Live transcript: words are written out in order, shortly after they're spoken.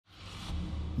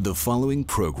The following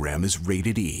program is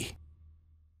rated E.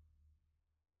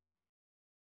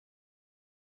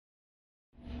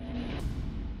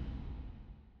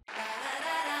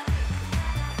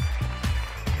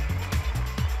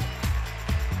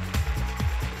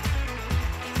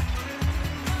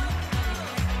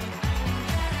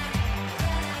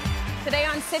 Today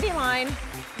on Cityline,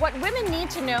 what women need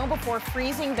to know before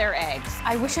freezing their eggs.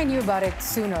 I wish I knew about it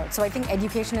sooner. So I think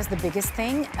education is the biggest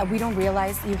thing. We don't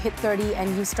realize you hit 30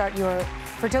 and your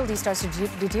fertility starts to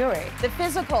deteriorate. The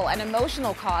physical and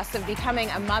emotional cost of becoming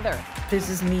a mother. This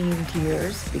is me in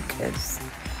tears because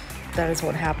that is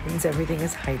what happens. Everything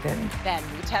is heightened. Then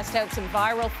we test out some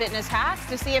viral fitness hacks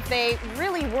to see if they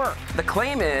really work. The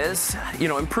claim is,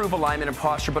 improve alignment and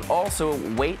posture, but also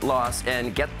weight loss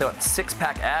and get the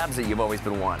six-pack abs that you've always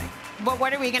been wanting. But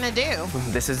what are we gonna do?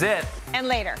 This is it. And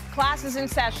later, classes in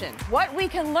session. What we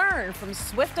can learn from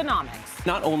Swift-onomics.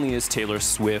 Not only is Taylor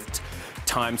Swift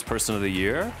Times Person of the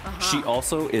Year, she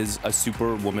also is a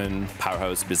superwoman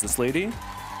powerhouse business lady.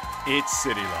 It's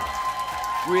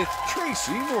Cityline with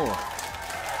Tracy Moore.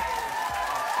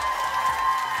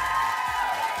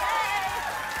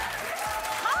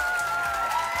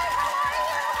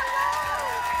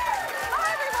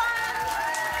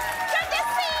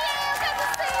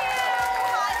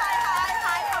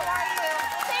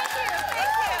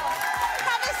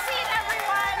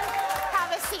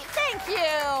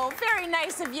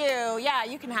 Of you. Yeah,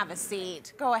 you can have a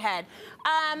seat. Go ahead.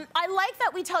 I like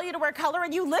that we tell you to wear color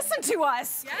and you listen to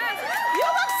us. Yes. You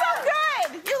look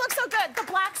so good. You look so good. The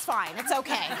black's fine. It's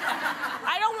okay.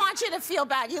 I don't want you to feel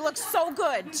bad. You look so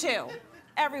good, too.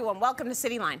 Everyone, welcome to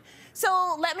Cityline.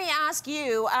 So let me ask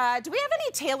you, do we have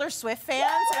any Taylor Swift fans?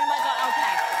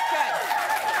 Okay, good.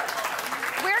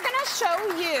 We're gonna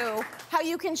show you how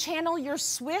you can channel your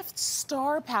Swift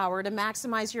star power to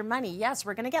maximize your money. Yes,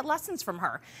 we're gonna get lessons from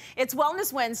her. It's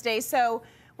Wellness Wednesday, so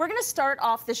we're gonna start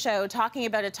off the show talking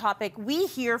about a topic we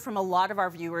hear from a lot of our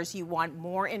viewers you want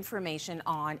more information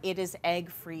on. It is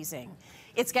egg freezing.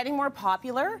 It's getting more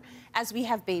popular as we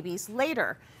have babies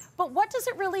later. But what does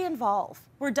it really involve?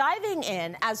 We're diving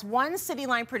in as one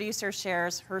Cityline producer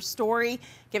shares her story,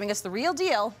 giving us the real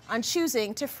deal on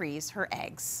choosing to freeze her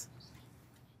eggs.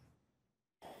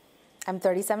 I'm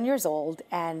 37 years old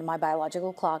and my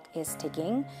biological clock is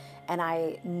ticking, and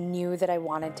I knew that I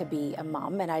wanted to be a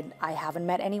mom, and I haven't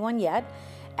met anyone yet.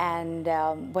 And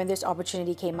when this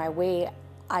opportunity came my way,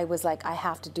 I was like, I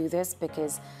have to do this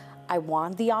because I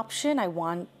want the option. I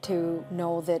want to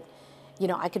know that,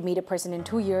 I could meet a person in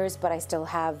 2 years, but I still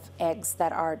have eggs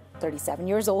that are 37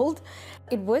 years old.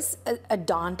 It was a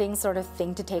daunting sort of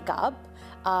thing to take up.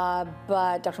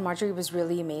 But Dr. Marjorie was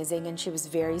really amazing and she was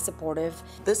very supportive.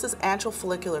 This is antral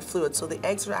follicular fluid, so the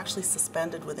eggs are actually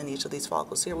suspended within each of these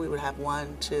follicles. Here we would have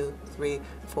 1, 2, 3,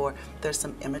 4. There's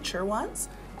some immature ones,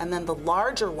 and then the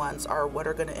larger ones are what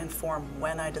are going to inform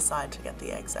when I decide to get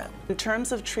the eggs out. In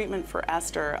terms of treatment for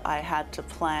Esther, I had to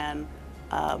plan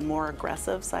a more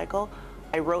aggressive cycle.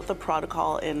 I wrote the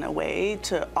protocol in a way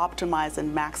to optimize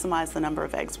and maximize the number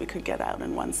of eggs we could get out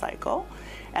in one cycle.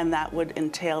 And that would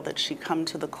entail that she come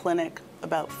to the clinic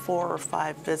about 4 or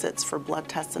 5 visits for blood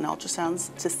tests and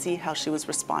ultrasounds to see how she was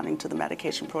responding to the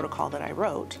medication protocol that I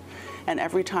wrote. And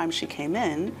every time she came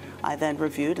in, I then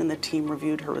reviewed and the team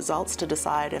reviewed her results to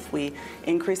decide if we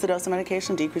increase the dose of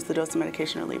medication, decrease the dose of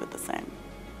medication, or leave it the same.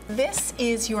 This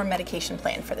is your medication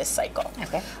plan for this cycle.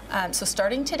 Okay. So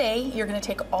starting today, you're going to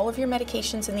take all of your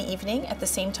medications in the evening at the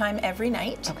same time every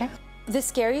night. Okay. The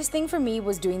scariest thing for me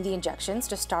was doing the injections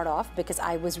to start off because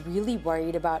I was really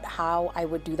worried about how I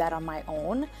would do that on my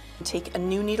own. Take a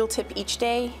new needle tip each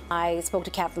day. I spoke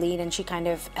to Kathleen and she kind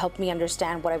of helped me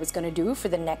understand what I was going to do for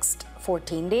the next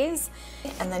 14 days.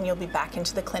 And then you'll be back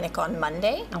into the clinic on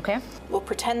Monday. Okay. We'll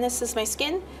pretend this is my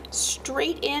skin,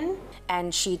 straight in.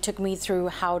 And she took me through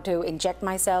how to inject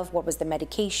myself, what was the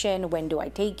medication, when do I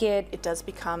take it. It does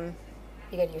become...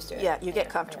 You get used to it. Yeah, you get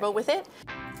comfortable with it.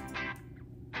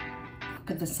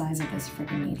 Look at the size of this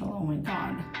freaking needle, oh my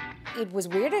God. It was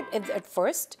weird at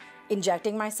first,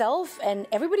 injecting myself, and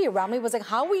everybody around me was like,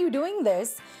 how are you doing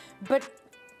this? But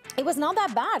it was not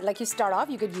that bad. Like, you start off,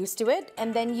 you get used to it,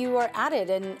 and then you are at it,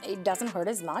 and it doesn't hurt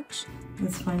as much.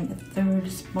 Let's find the third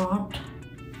spot.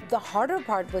 The harder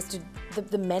part was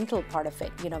the mental part of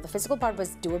it. The physical part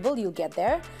was doable, you'll get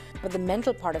there, but the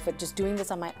mental part of it, just doing this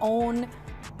on my own.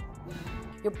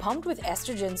 You're pumped with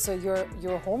estrogen, so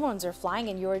your hormones are flying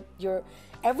and your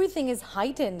everything is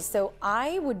heightened. So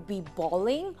I would be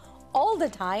bawling all the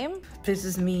time. This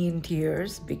is me in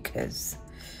tears because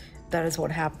that is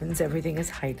what happens. Everything is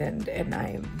heightened, and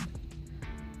I'm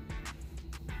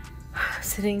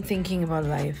sitting thinking about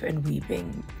life and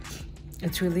weeping.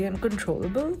 It's really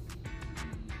uncontrollable.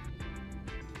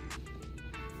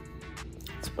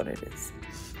 That's what it is.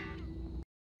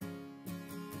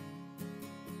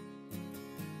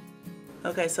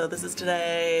 Okay, so this is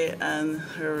today, and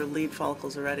her lead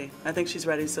follicles are ready. I think she's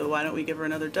ready, so why don't we give her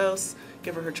another dose,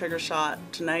 give her trigger shot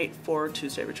tonight for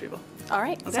Tuesday retrieval. All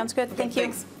right, Okay. sounds good. Thank you.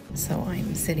 Thanks. So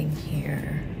I'm sitting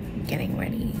here getting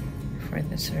ready for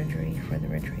the surgery, for the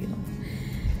retrieval.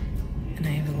 And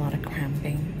I have a lot of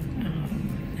cramping.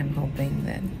 I'm hoping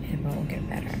that it will get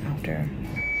better after.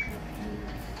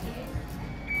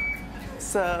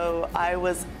 So I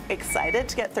was excited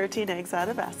to get 13 eggs out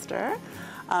of Esther.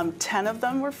 10 of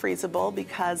them were freezable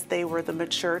because they were the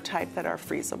mature type that are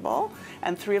freezable,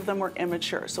 and 3 of them were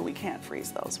immature, so we can't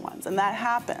freeze those ones. And that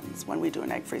happens when we do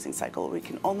an egg freezing cycle. We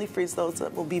can only freeze those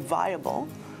that will be viable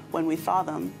when we thaw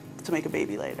them to make a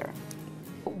baby later.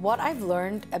 What I've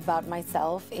learned about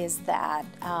myself is that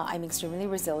I'm extremely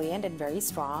resilient and very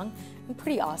strong and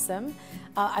pretty awesome.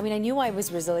 I mean, I knew I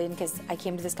was resilient because I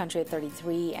came to this country at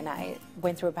 33 and I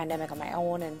went through a pandemic on my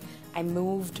own and I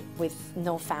moved with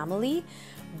no family.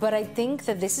 But I think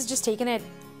that this has just taken it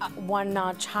one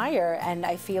notch higher, and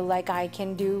I feel like I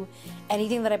can do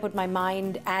anything that I put my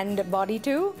mind and body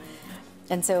to.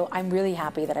 And so I'm really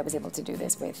happy that I was able to do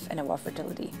this with Innova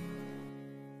Fertility.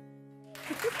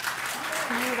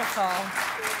 Beautiful.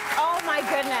 Oh my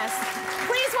goodness.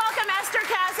 Please welcome Esther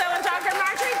Casso and Dr.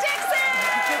 Marjorie Dixon.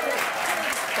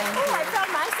 Oh, I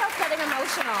found myself getting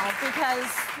emotional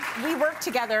because we work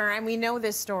together and we know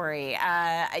this story.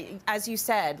 As you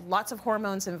said, lots of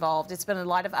hormones involved. It's been a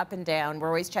lot of up and down. We're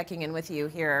always checking in with you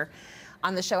here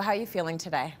on the show. How are you feeling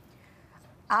today?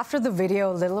 After the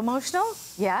video, a little emotional,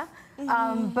 yeah.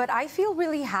 But I feel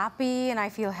really happy and I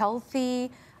feel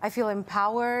healthy. I feel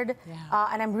empowered,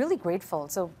 and I'm really grateful.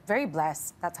 So very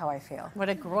blessed. That's how I feel. What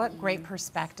a great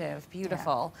perspective.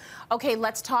 Beautiful. Yeah. Okay,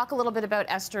 let's talk a little bit about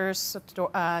Esther's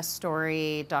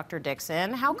story, Dr.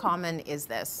 Dixon. How common is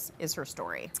this? Is her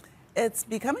story? It's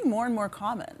becoming more and more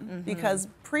common because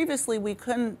previously we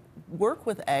couldn't work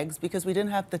with eggs because we didn't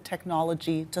have the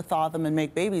technology to thaw them and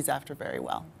make babies after very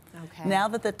well. Okay. Now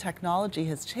that the technology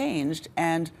has changed,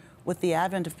 and with the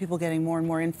advent of people getting more and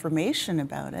more information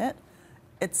about it,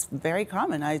 it's very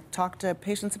common. I talk to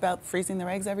patients about freezing their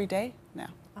eggs every day now.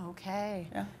 Okay.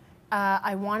 Yeah.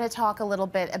 I want to talk a little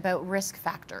bit about risk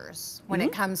factors when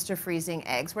it comes to freezing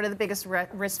eggs. What are the biggest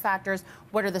risk factors?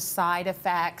 What are the side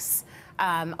effects?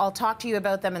 I'll talk to you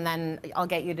about them, and then I'll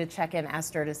get you to check in,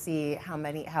 Esther, to see how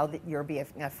you're being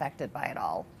affected by it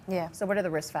all. Yeah. So what are the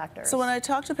risk factors? So when I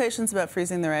talk to patients about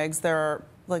freezing their eggs, there are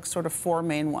like sort of 4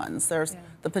 main ones. There's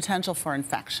the potential for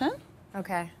infection,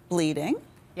 bleeding,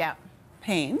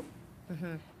 pain,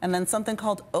 and then something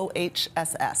called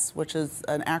OHSS, which is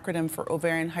an acronym for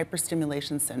ovarian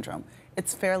hyperstimulation syndrome.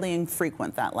 It's fairly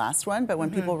infrequent, that last one, but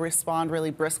when people respond really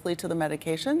briskly to the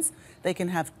medications, they can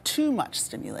have too much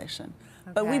stimulation.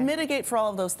 But we mitigate for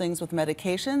all of those things with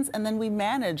medications, and then we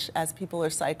manage as people are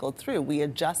cycled through. We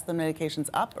adjust the medications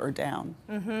up or down.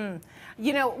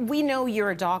 You know, we know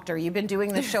you're a doctor. You've been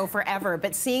doing this show forever,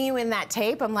 but seeing you in that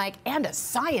tape, I'm like, and a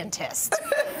scientist.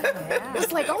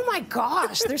 It's like, oh my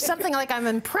gosh, there's something like I'm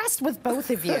impressed with both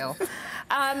of you.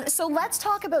 So let's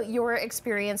talk about your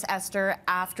experience, Esther,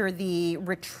 after the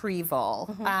retrieval.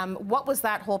 What was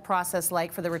that whole process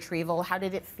like for the retrieval? How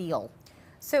did it feel?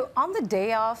 So on the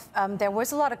day off, there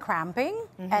was a lot of cramping,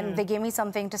 and they gave me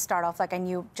something to start off, like I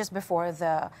knew just before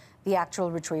the actual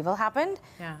retrieval happened.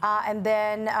 And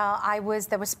then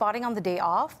there was spotting on the day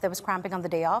off, there was cramping on the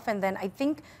day off, and then I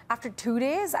think after 2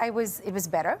 days, it was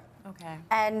better.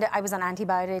 And I was on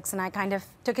antibiotics, and I kind of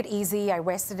took it easy. I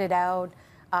rested it out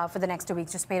for the next 2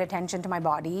 weeks, just paid attention to my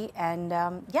body, and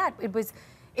yeah,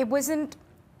 it wasn't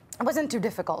too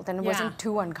difficult, and it wasn't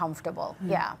too uncomfortable.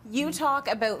 You talk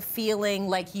about feeling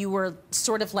like you were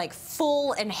sort of like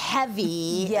full and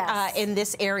heavy in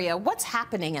this area. What's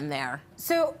happening in there?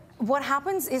 So what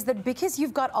happens is that because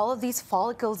you've got all of these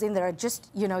follicles in there, just,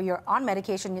 you know, you're on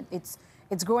medication,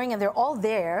 it's growing and they're all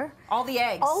there. All the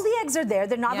eggs. All the eggs are there.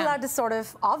 They're not allowed to sort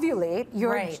of ovulate.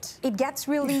 It gets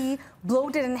really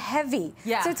bloated and heavy.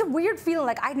 So it's a weird feeling.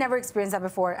 Like, I'd never experienced that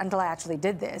before until I actually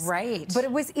did this. But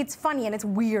it's funny and it's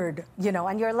weird, you know,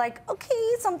 and you're like,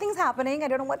 okay, something's happening. I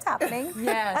don't know what's happening. And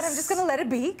I'm just gonna let it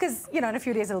be, because, you know, in a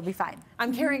few days it'll be fine.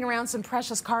 I'm carrying around some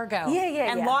precious cargo.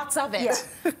 And Yeah. lots of it.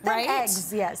 Right?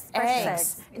 Eggs, yes.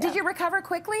 Precious eggs. Did you recover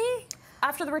quickly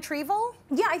after the retrieval?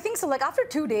 Yeah, I think so. Like, after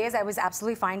 2 days, I was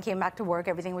absolutely fine. Came back to work.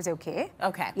 Everything was okay.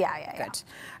 Good.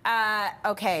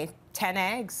 Okay, 10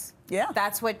 eggs. Yeah.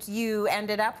 That's what you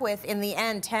ended up with in the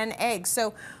end, 10 eggs.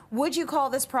 So Would you call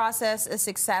this process a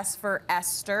success for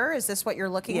Esther? Is this what you're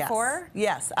looking for?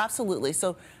 Yes, absolutely.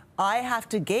 So I have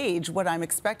to gauge what I'm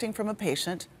expecting from a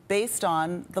patient based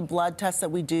on the blood tests that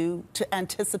we do to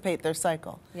anticipate their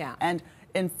cycle. Yeah. And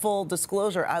in full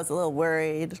disclosure, I was a little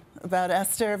worried about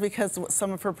Esther because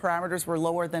some of her parameters were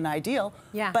lower than ideal.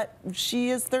 Yeah. But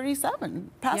she is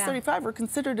 37. Past Yeah. 35, we're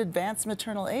considered advanced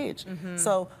maternal age.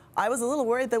 So I was a little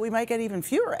worried that we might get even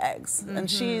fewer eggs.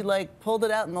 And she pulled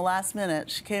it out in the last minute.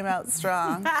 She came out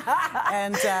strong.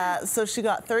 And so she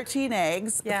got 13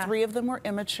 eggs. Yeah. 3 of them were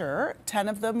immature. 10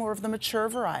 of them were of the mature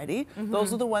variety.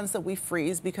 Those are the ones that we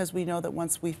freeze because we know that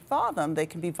once we thaw them, they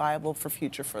can be viable for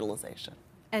future fertilization.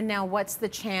 And now what's the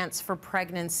chance for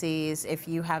pregnancies if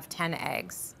you have 10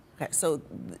 eggs? Okay, so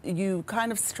you kind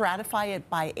of stratify it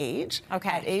by age. Okay.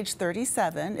 At age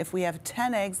 37, if we have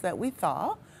 10 eggs that we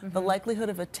thaw, the likelihood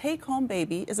of a take-home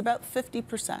baby is about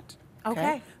 50%.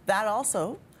 Okay. That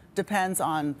also depends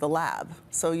on the lab.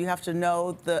 So you have to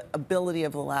know the ability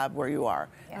of the lab where you are.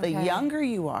 The younger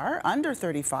you are, under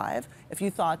 35, if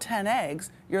you thaw 10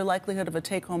 eggs, your likelihood of a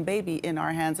take-home baby in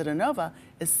our hands at Inova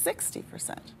is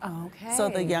 60%. Okay. So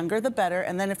the younger, the better.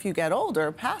 And then if you get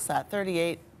older, past that,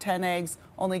 38, 10 eggs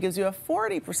only gives you a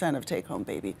 40% of take-home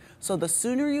baby. So the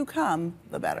sooner you come,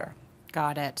 the better.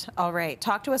 Got it. All right.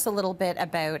 Talk to us a little bit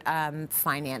about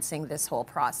financing this whole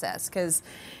process, because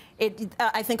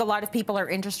I think a lot of people are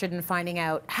interested in finding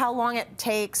out how long it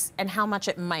takes and how much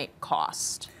it might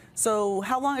cost. So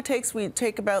how long it takes, we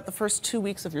take about the first 2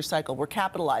 weeks of your cycle. We're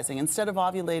capitalizing. Instead of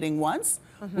ovulating once,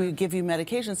 we give you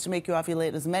medications to make you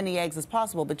ovulate as many eggs as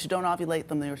possible, but you don't ovulate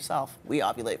them yourself. We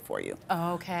ovulate for you.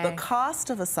 Okay. The cost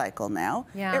of a cycle now,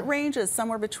 Yeah. it ranges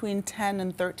somewhere between $10,000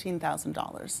 and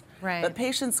 $13,000. Right. But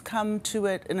patients come to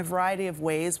it in a variety of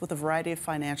ways with a variety of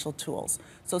financial tools.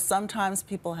 So sometimes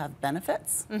people have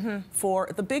benefits. For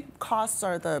the big costs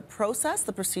are the process,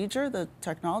 the procedure, the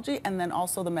technology, and then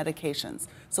also the medications.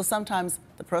 So sometimes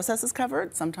the process is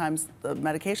covered, sometimes the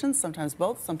medications, sometimes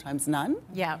both, sometimes none.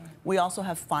 Yeah. We also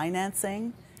have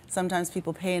financing. Sometimes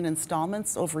people pay in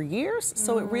installments over years,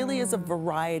 so it really is a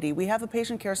variety. We have a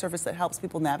patient care service that helps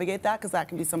people navigate that because that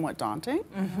can be somewhat daunting,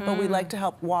 but we like to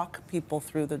help walk people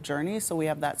through the journey, so we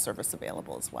have that service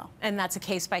available as well. And that's a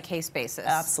case-by-case basis?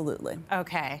 Absolutely.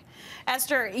 Okay.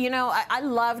 Esther, you know, I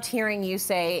loved hearing you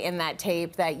say in that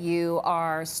tape that you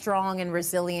are strong and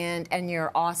resilient and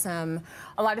you're awesome.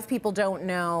 A lot of people don't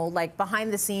know, like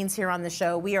behind the scenes here on the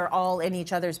show, we are all in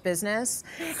each other's business.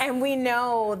 And we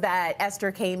know that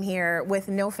Esther came here with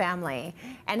no family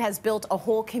and has built a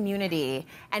whole community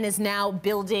and is now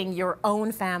building your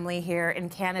own family here in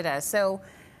Canada. So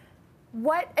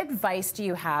what advice do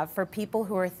you have for people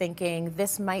who are thinking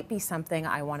this might be something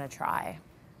I want to try?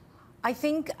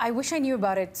 I wish I knew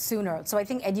about it sooner. So I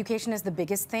think education is the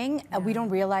biggest thing. We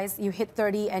don't realize you hit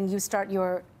 30 and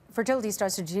your fertility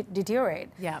starts to deteriorate.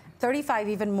 Yeah. 35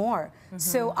 even more.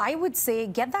 So I would say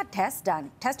get that test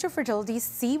done. Test your fertility,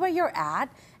 see where you're at,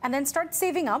 and then start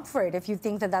saving up for it if you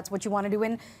think that that's what you want to do.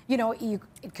 And you know,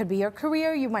 it could be your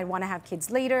career. You might want to have kids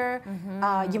later.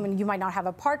 You might not have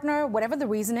a partner. Whatever the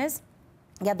reason is,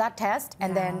 get that test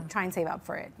and then try and save up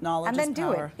for it. Knowledge and then is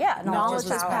do power. it. Yeah, knowledge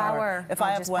is power. If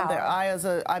I have one there,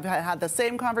 I've had the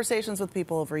same conversations with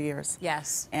people over years.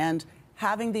 Yes. And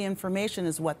having the information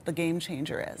is what the game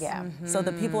changer is. Yeah. So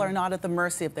that people are not at the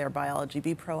mercy of their biology.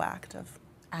 Be proactive.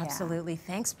 Absolutely.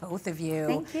 Thanks, both of you.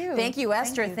 Thank you. Thank you,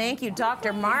 Esther. Thank you,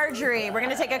 Dr. Marjorie. We're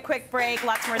going to take a quick break.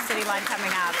 Lots more Cityline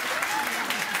coming up.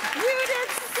 You did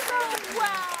so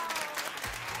well.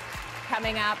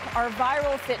 Coming up, are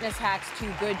viral fitness hacks too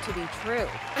good to be true?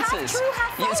 Half true,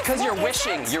 half false. It's because What you're is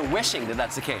wishing. it? You're wishing that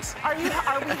that's the case. Are we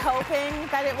hoping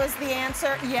that it was the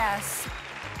answer? Yes.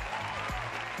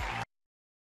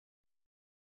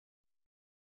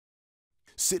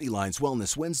 Cityline's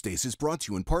Wellness Wednesdays is brought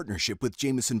to you in partnership with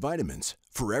Jameson Vitamins.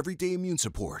 For everyday immune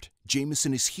support,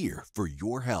 Jameson is here for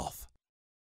your health.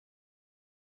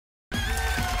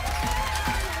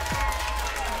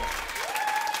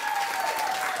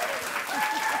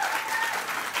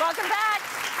 Welcome back.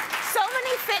 So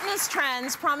many fitness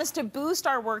trends promise to boost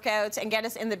our workouts and get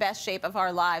us in the best shape of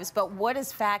our lives, but what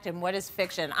is fact and what is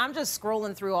fiction? I'm just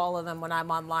scrolling through all of them when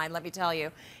I'm online, let me tell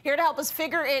you. Here to help us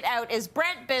figure it out is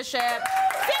Brent Bishop,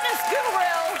 fitness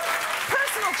guru,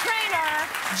 personal trainer,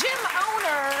 gym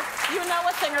owner, you know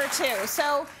a thing or two.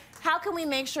 So how can we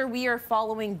make sure we are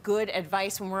following good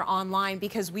advice when we're online,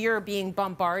 because we are being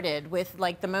bombarded with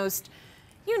like the most,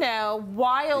 you know,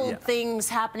 wild things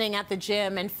happening at the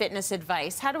gym and fitness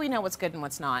advice? How do we know what's good and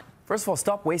what's not? First of all,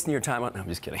 stop wasting your time on. No, I'm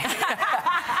just kidding.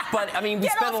 But I mean, we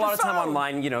spend a lot of time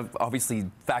online. You know, obviously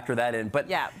factor that in. But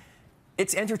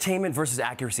It's entertainment versus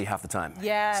accuracy half the time.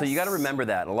 Yes. So you got to remember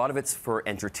that. A lot of it's for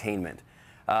entertainment.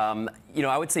 You know,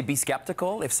 I would say be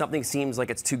skeptical. If something seems like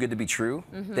it's too good to be true,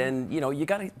 then, you know, you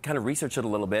got to kind of research it a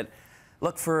little bit.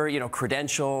 Look for, you know,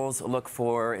 credentials, look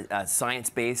for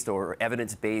science-based or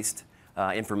evidence-based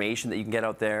information that you can get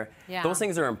out there. Yeah. Those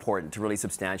things are important to really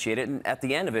substantiate it. And at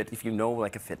the end of it, if you know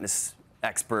like a fitness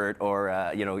expert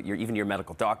or, you know, even your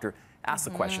medical doctor, ask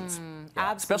the questions.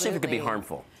 Yeah. Especially if it could be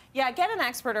harmful. Yeah, get an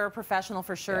expert or a professional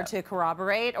for sure to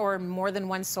corroborate, or more than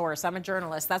one source. I'm a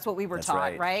journalist. That's what we were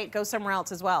taught, right? Go somewhere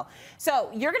else as well.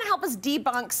 So you're going to help us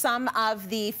debunk some of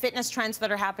the fitness trends that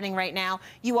are happening right now.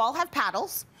 You all have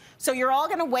paddles, so you're all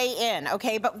going to weigh in,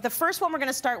 okay? But the first one we're going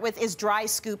to start with is dry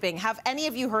scooping. Have any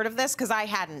of you heard of this? Because I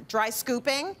hadn't. Dry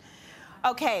scooping?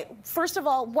 Okay, first of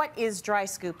all, what is dry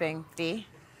scooping, Dee?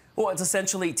 Well, it's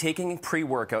essentially taking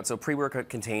pre-workout. So pre-workout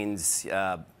contains,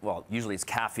 well, usually it's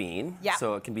caffeine. Yeah.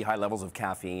 So it can be high levels of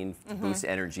caffeine to boost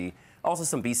energy. Also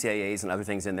some BCAAs and other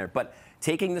things in there. But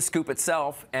taking the scoop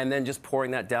itself and then just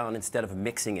pouring that down instead of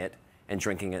mixing it and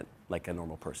drinking it like a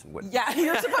normal person would. Yeah,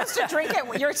 you're supposed to drink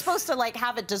it. You're supposed to like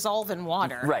have it dissolve in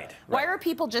water. Right. Why are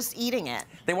people just eating it?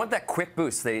 They want that quick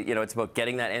boost. You know, it's about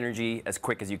getting that energy as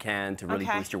quick as you can to really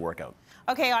boost your workout.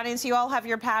 Okay, audience, you all have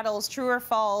your paddles. True or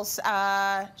false?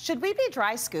 Should we be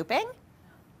dry scooping?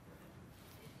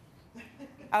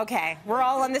 Okay, we're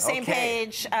all on the same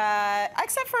page,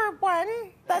 except for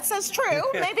one that says true.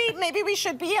 Maybe we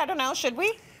should be. I don't know. Should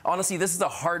we? Honestly, this is a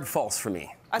hard false for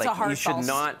me. That's a hard you should false.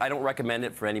 not. I don't recommend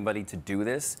it for anybody to do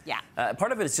this. Yeah.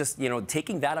 Part of it is just, you know,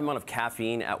 taking that amount of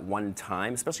caffeine at one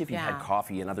time, especially if you had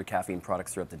coffee and other caffeine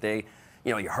products throughout the day.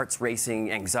 You know, your heart's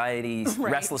racing, anxiety,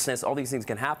 restlessness, all these things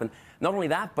can happen. Not only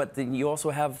that, but then you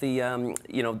also have the,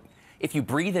 you know, if you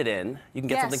breathe it in, you can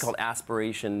get something called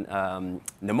aspiration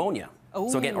pneumonia.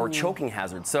 So again, or choking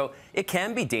hazard. So it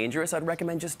can be dangerous. I'd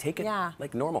recommend just take it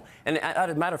like normal. And as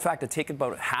a matter of fact, I'd take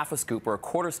about half a scoop or a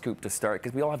quarter scoop to start,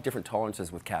 because we all have different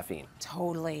tolerances with caffeine.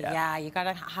 Totally, yeah. You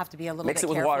gotta have to be a little bit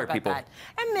careful about water, people. that.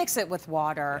 And mix it with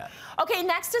water. Okay,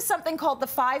 next is something called the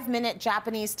 5-minute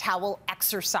Japanese towel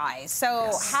exercise.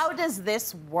 So how does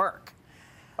this work?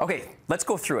 Okay, let's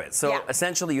go through it. So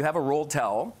essentially, you have a rolled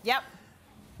towel. Yep.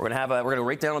 We're gonna have we're gonna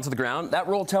right down onto the ground. That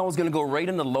roll towel is gonna go right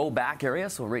in the low back area,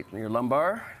 so right in your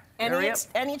lumbar area.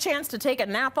 Any chance to take a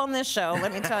nap on this show?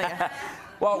 Let me tell you.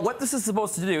 Well, what this is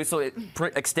supposed to do, so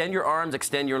extend your arms,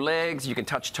 extend your legs. You can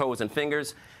touch toes and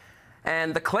fingers,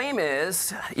 and the claim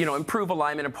is, you know, improve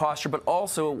alignment and posture, but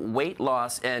also weight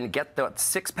loss and get the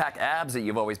six-pack abs that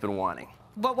you've always been wanting.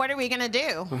 But what are we gonna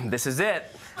do? This is it.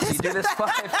 So you do this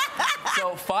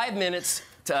 5 minutes.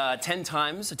 10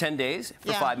 times, 10 days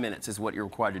for 5 minutes is what you're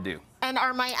required to do. And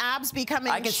are my abs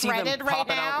becoming shredded right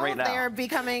now? They're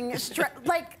becoming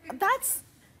like, that's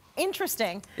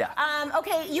interesting. Yeah.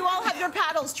 Okay, you all have your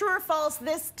paddles. True or false?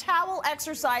 This towel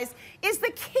exercise is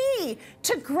the key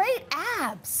to great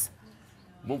abs.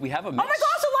 Well, we have a mix. Oh my gosh,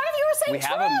 a lot of you are saying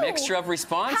true. We have a mixture of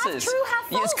responses. Half true, half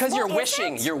false. It's because you're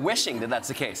wishing. You're wishing that that's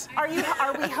the case. Are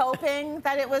we hoping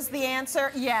that it was the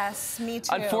answer? Yes, me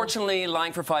too. Unfortunately,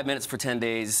 lying for 5 minutes for 10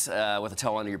 days with a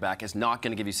towel under your back is not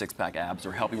going to give you six-pack abs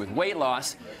or help you with weight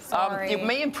loss. It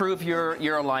may improve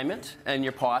your alignment and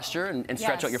your posture and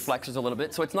stretch out your flexors a little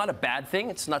bit. So it's not a bad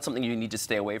thing. It's not something you need to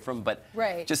stay away from. But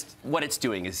just what it's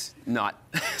doing is not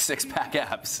six-pack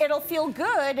abs. It'll feel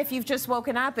good if you've just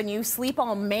woken up and you sleep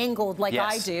all mangled like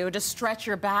I do to stretch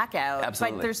your back out.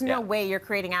 Absolutely. But there's no way you're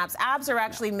creating abs. Abs are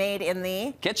actually made in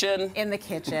the kitchen. In the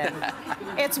kitchen.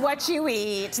 It's what you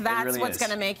eat. That's really what's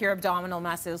going to make your abdominal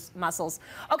muscles.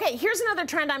 Okay, here's another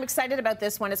trend. I'm excited about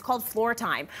this one. It's called floor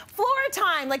time. Floor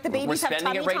time, like the babies have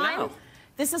tummy time. Now.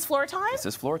 This is floor time? This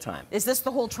is floor time. Is this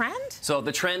the whole trend? So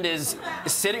the trend is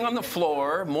sitting on the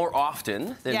floor more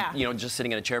often than you know, just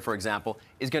sitting in a chair, for example,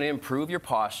 is going to improve your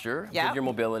posture, improve your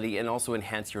mobility, and also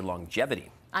enhance your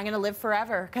longevity. I'm going to live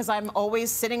forever because I'm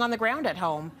always sitting on the ground at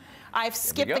home. I've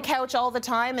skipped the couch all the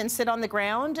time and sit on the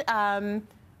ground.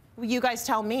 You guys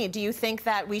tell me, do you think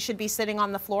that we should be sitting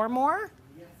on the floor more?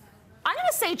 I'm going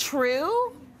to say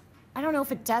true. I don't know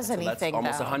if it does anything,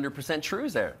 that's almost 100% true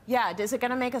there. Yeah, is it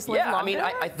going to make us live longer? Yeah,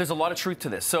 I mean, there's a lot of truth to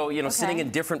this. So, you know, sitting in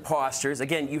different postures,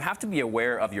 again, you have to be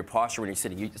aware of your posture when you're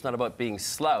sitting. It's not about being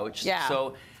slouched. Yeah.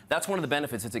 So that's one of the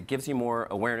benefits, is it gives you more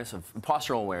awareness of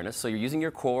postural awareness. So you're using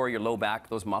your core, your low back,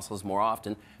 those muscles more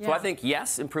often. So I think,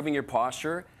 yes, improving your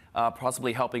posture,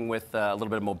 possibly helping with a little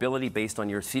bit of mobility based on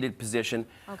your seated position.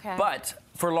 Okay. But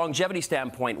for a longevity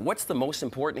standpoint, what's the most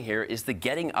important here is the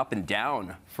getting up and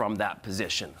down from that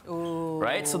position. Ooh.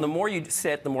 Right? So the more you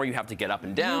sit, the more you have to get up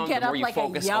and down, the more you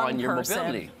focus on your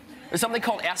mobility. There's something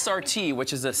called SRT,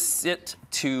 which is a sit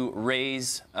to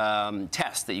raise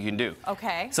test that you can do.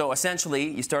 Okay. So essentially,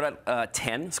 you start at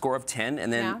 10, score of 10,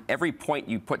 and then every point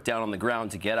you put down on the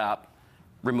ground to get up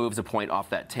removes a point off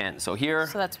that 10. So here,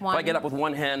 that's if I get up with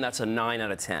one hand, that's a 9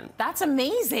 out of 10. That's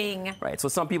amazing. Right, so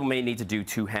some people may need to do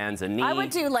two hands, a knee. I would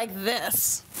do like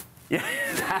this. Yeah.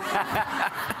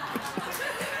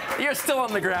 You're still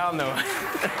on the ground, though.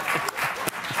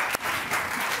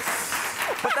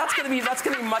 But that's gonna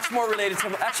be much more related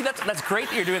to. Actually, that's great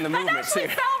that you're doing the movement too.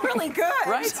 That felt really good.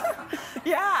 Right?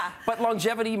 Yeah. But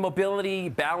longevity, mobility,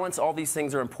 balance, all these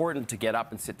things are important to get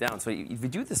up and sit down. So if you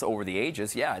do this over the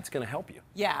ages, yeah, it's going to help you.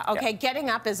 Yeah. Okay.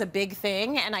 Getting up is a big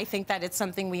thing, and I think that it's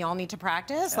something we all need to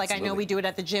practice. Absolutely. Like I know we do it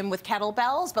at the gym with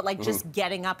kettlebells, but like just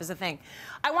getting up is a thing.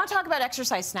 I want to talk about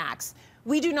exercise snacks.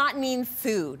 We do not mean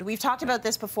food. We've talked about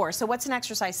this before. So what's an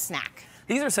exercise snack?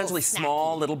 These are essentially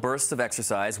small little bursts of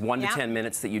exercise, 1 to 10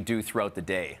 minutes that you do throughout the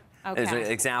day. Okay. There's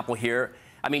an example here.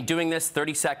 I mean, doing this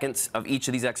 30 seconds of each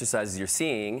of these exercises you're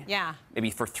seeing, maybe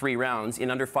for 3 rounds,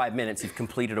 in under 5 minutes, you've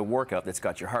completed a workout that's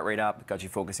got your heart rate up, got you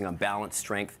focusing on balance,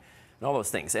 strength, and all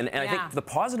those things. And I think the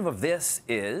positive of this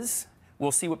is,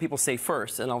 we'll see what people say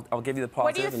first, and I'll give you the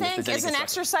positive. What do you think? Is an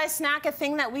exercise snack a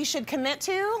thing that we should commit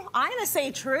to? I'm going to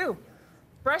say true.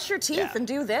 Brush your teeth and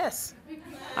do this.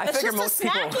 It's just most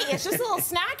people. It's just a little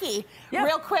snacky.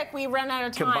 Real quick, we run out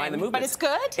of time. Combine the movements. But it's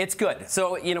good? It's good.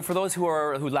 So, you know, for those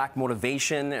who lack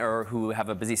motivation or who have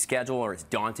a busy schedule or it's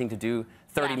daunting to do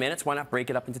 30 minutes, why not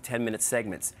break it up into 10-minute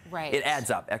segments? Right. It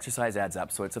adds up. Exercise adds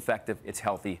up. So it's effective. It's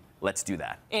healthy. Let's do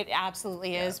that. It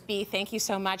absolutely is. B, thank you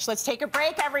so much. Let's take a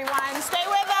break, everyone. Stay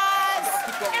with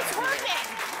us. It's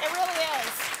working. It really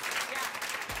is.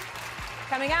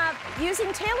 Coming up,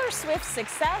 using Taylor Swift's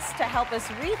success to help us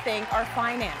rethink our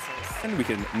finances. And we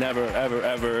can never, ever,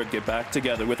 ever get back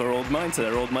together with our old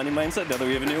mindset, our old money mindset, now that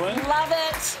we have a new one. Love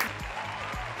it.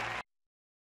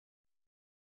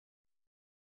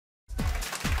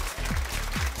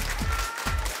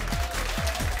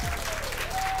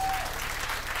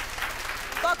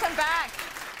 Welcome back.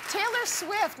 Taylor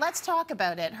Swift, let's talk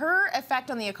about it. Her effect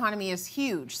on the economy is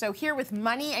huge. So here with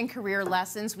money and career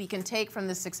lessons we can take from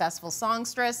this successful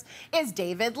songstress is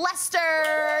David Lester.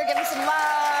 Give him some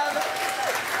love.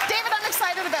 David, I'm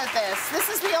excited about this. This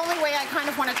is the only way I kind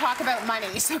of want to talk about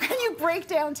money. So can you break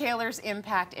down Taylor's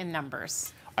impact in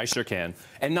numbers? I sure can.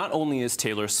 And not only is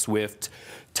Taylor Swift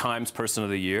Times Person of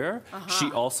the Year,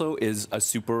 she also is a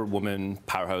superwoman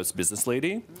powerhouse business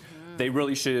lady. They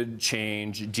really should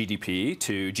change GDP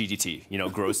to GDT, you know,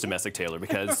 gross domestic Taylor,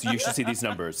 because you should see these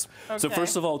numbers. So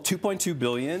first of all, 2.2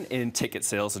 billion in ticket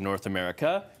sales in North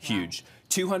America, huge.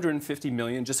 250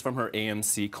 million just from her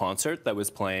AMC concert that was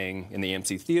playing in the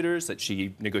AMC theaters that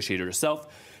she negotiated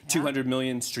herself. 200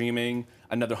 million streaming,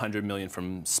 another 100 million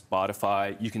from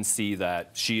Spotify. You can see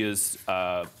that she is,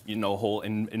 you know, a whole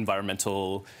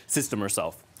environmental system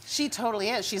herself. She totally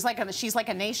is. She's like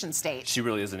a nation state. She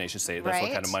really is a nation state. That's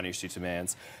what kind of money she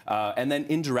demands. And then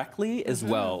indirectly as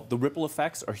well, the ripple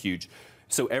effects are huge.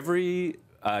 So every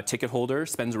ticket holder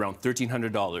spends around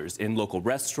 $1,300 in local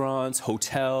restaurants,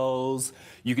 hotels.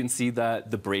 You can see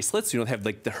that the bracelets, you know, they have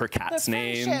like her cat's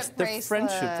names. The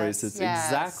friendship bracelets,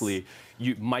 exactly.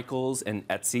 Michaels and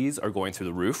Etsy's are going through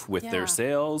the roof with their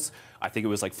sales. I think it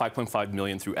was like 5.5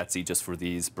 million through Etsy just for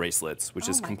these bracelets, which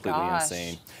is completely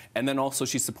insane. And then also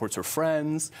she supports her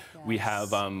friends. We have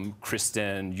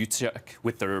Kristen Juszczyk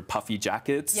with their puffy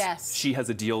jackets. She has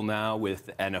a deal now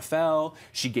with NFL.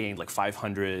 She gained like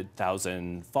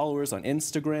 500,000 followers on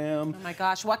Instagram. Oh my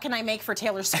gosh, what can I make for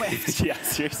Taylor Swift? Yeah,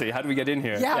 seriously, how do we get in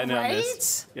here?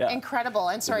 Incredible.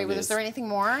 And sorry, was there anything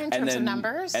more in terms of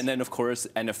numbers? And then, of course,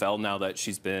 NFL, now that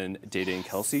she's been dating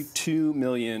Kelsey, 2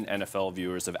 million NFL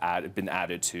viewers have been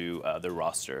added to their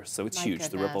roster. So it's huge.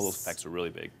 The ripple effects are really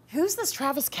big. Who's this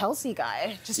Travis Kelce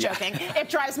guy? Just joking. It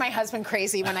drives my husband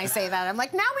crazy when I say that. I'm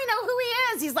like, now we know who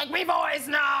he is. He's like, we've always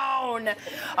known.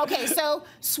 Okay, so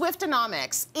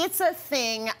Swift-onomics. It's a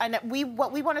thing, and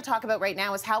what we want to talk about right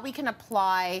now is how we can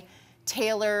apply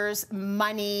Taylor's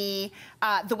money,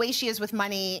 the way she is with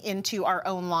money into our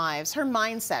own lives, her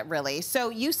mindset, really. So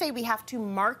you say we have to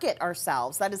market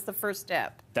ourselves. That is the first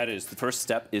step. That is. The first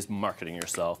step is marketing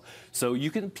yourself. So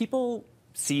people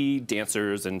see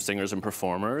dancers and singers and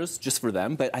performers just for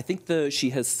them, but I think she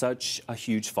has such a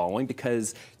huge following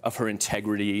because of her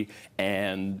integrity,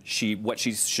 and what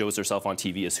she shows herself on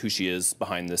TV is who she is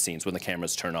behind the scenes when the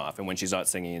cameras turn off and when she's not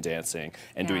singing and dancing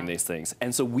and doing these things.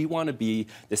 And so we want to be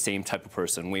the same type of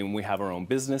person when we have our own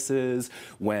businesses,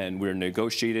 when we're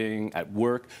negotiating at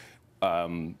work.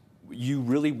 You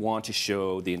really want to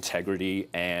show the integrity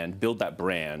and build that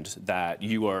brand that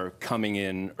you are coming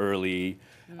in early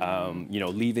you know,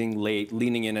 leaving late,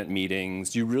 leaning in at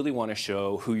meetings. You really want to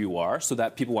show who you are so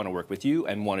that people want to work with you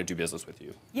and want to do business with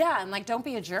you. Yeah, and like, don't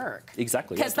be a jerk.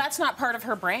 Exactly. Because that's not part of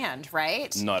her brand,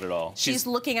 right? Not at all. She's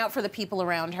looking out for the people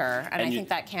around her, and I think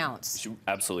that counts.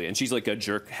 Absolutely. And she's like a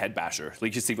jerk head basher.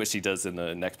 Like, you see what she does in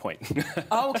the next point.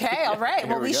 Okay, all right.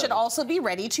 Well, we go. should also be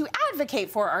ready to advocate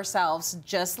for ourselves,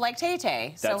 just like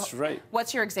Tay-Tay. That's right.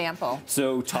 What's your example?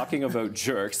 So, talking about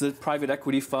jerks, the private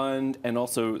equity fund and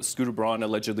also Scooter Braun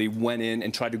allegedly went in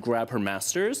and tried to grab her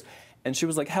masters. And she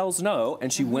was like, hells no.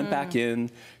 And she went back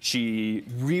in. She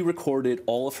re-recorded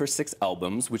all of her 6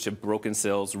 albums, which have broken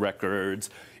sales records.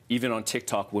 Even on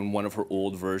TikTok, when one of her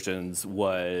old versions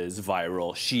was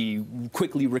viral, she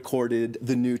quickly recorded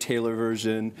the new Taylor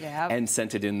version and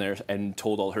sent it in there and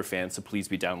told all her fans to please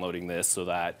be downloading this so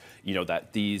that, you know,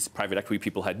 that these private equity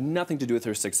people had nothing to do with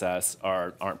her success,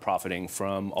 aren't profiting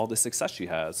from all the success she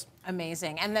has.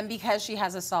 Amazing. And then because she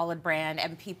has a solid brand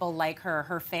and people like her,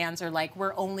 her fans are like,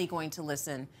 we're only going to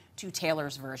listen to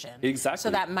Taylor's version. Exactly.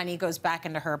 So that money goes back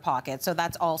into her pocket. So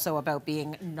that's also about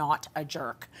being not a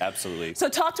jerk. Absolutely. So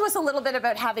talk to us a little bit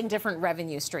about having different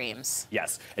revenue streams.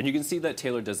 Yes, and you can see that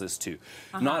Taylor does this too.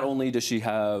 Not only does she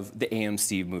have the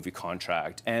AMC movie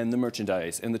contract and the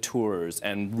merchandise and the tours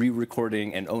and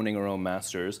re-recording and owning her own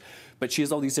masters, but she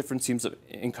has all these different streams of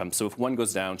income. So if one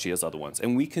goes down, she has other ones.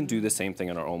 And we can do the same thing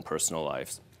in our own personal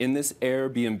lives. In this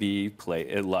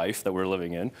Airbnb life that we're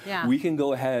living in, we can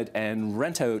go ahead and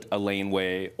rent out a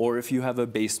laneway, or if you have a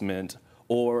basement,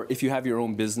 or if you have your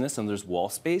own business and there's wall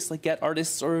space, like get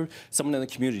artists or someone in the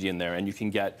community in there, and you can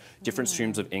get different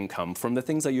streams of income from the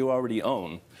things that you already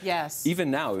own. Yes.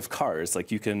 Even now, with cars,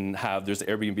 like you can have, there's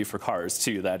Airbnb for cars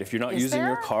too, that if you're not using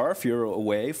your car, if you're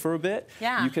away for a bit,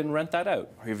 you can rent that out.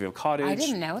 Or if you have a cottage. I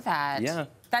didn't know that. Yeah.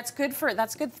 That's good for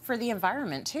the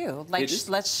environment too. Like,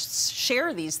 let's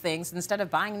share these things instead of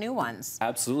buying new ones.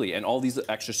 Absolutely, and all these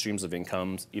extra streams of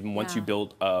incomes. Even once you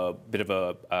build a bit of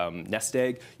a nest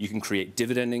egg, you can create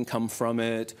dividend income from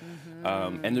it.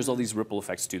 And there's all these ripple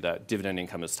effects to that. Dividend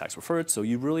income is tax preferred, so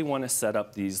you really want to set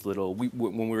up these little.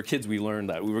 When we were kids, we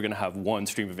learned that we were going to have one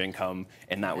stream of income,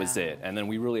 and that was it. And then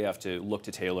we really have to look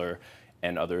to Taylor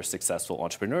and other successful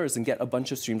entrepreneurs and get a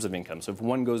bunch of streams of income. So if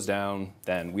one goes down,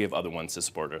 then we have other ones to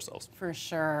support ourselves. For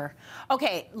sure.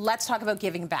 Okay, let's talk about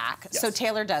giving back. Yes. So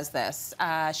Taylor does this.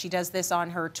 She does this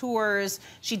on her tours.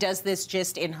 She does this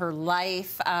just in her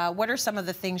life. What are some of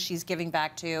the things she's giving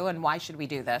back to, and why should we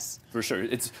do this? For sure.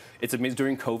 It's amazing.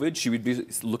 During COVID, she would be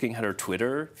looking at her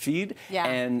Twitter feed,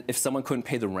 and if someone couldn't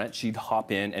pay the rent, she'd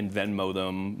hop in and Venmo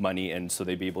them money, and so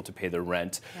they'd be able to pay their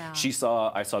rent.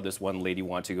 I saw this one lady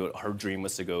want to go, her dream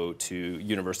was to go to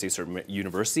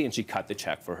university, and she cut the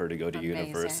check for her to go to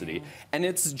university. And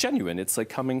it's genuine. It's like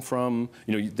coming from,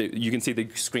 you know, you can see the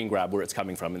screen grab where it's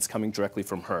coming from. It's coming directly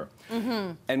from her.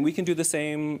 And we can do the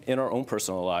same in our own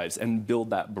personal lives and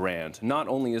build that brand. Not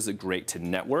only is it great to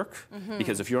network,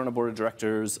 because if you're on a board of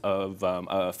directors of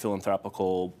a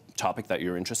philanthropical topic that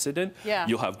you're interested in,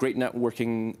 you'll have great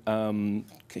networking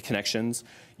connections.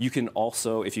 You can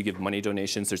also, if you give money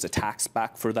donations, there's a tax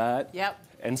back for that.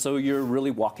 And so you're really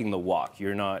walking the walk.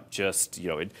 You're not just, you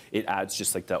know, it adds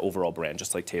just like the overall brand,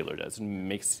 just like Taylor does, and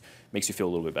makes you feel a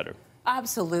little bit better.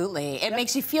 Absolutely. It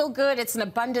makes you feel good. It's an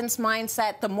abundance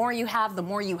mindset. The more you have, the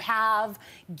more you have.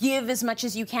 Give as much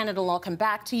as you can. It'll all come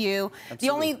back to you.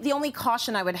 Absolutely. The only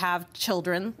caution I would have,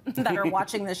 children that are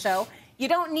watching the show, you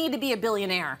don't need to be a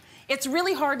billionaire. It's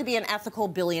really hard to be an ethical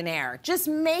billionaire. Just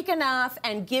make enough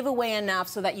and give away enough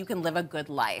so that you can live a good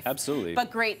life. Absolutely.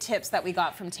 But great tips that we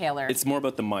got from Taylor. It's more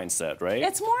about the mindset, right?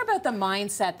 It's more about the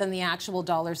mindset than the actual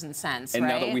dollars and cents, and right?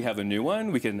 now that we have a new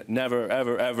one, we can never,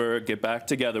 ever, ever get back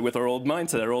together with our old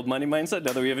mindset, our old money mindset,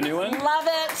 now that we have a new one. Love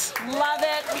it. Love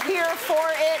it. Here for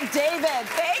it, David.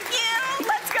 Thank you.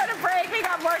 Let's go to break. We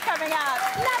got more coming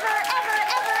up. Never, ever,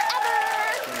 ever,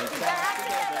 ever. Back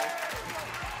together.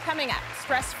 Coming up,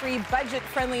 stress-free,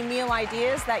 budget-friendly meal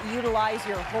ideas that utilize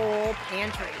your whole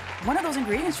pantry. One of those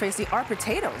ingredients, Tracy, are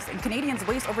potatoes, and Canadians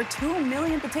waste over 2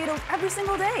 million potatoes every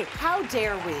single day. How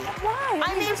dare we? Why?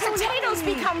 I mean, potatoes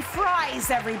become fries,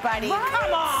 everybody. Right.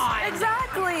 Come on.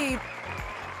 Exactly.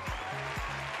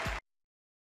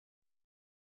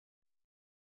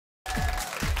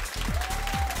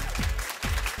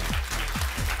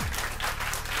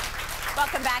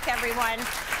 Welcome back, everyone.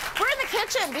 We're in the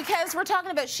kitchen because we're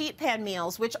talking about sheet pan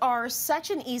meals, which are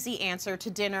such an easy answer to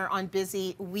dinner on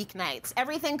busy weeknights.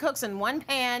 Everything cooks in one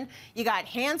pan. You got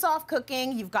hands-off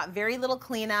cooking. You've got very little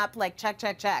cleanup, like check,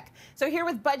 check, check. So here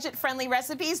with budget-friendly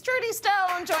recipes, Trudy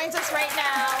Stone joins us right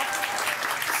now.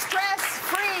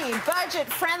 Stress-free,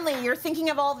 budget-friendly. You're thinking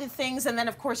of all the things, and then,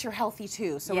 of course, you're healthy,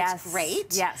 too, so it's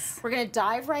great. Yes. We're going to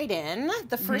dive right in.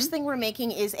 The first thing we're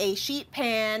making is a sheet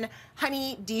pan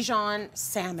honey Dijon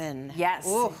salmon. Yes,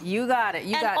 you got it.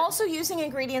 And also using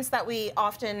ingredients that we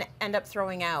often end up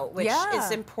throwing out, which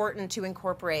is important to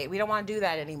incorporate. We don't want to do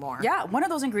that anymore. Yeah, one of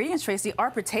those ingredients, Tracy, are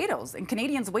potatoes. And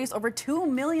Canadians waste over 2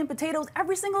 million potatoes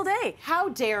every single day. How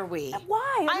dare we?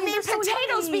 Why? I mean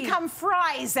potatoes become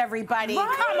fries, everybody.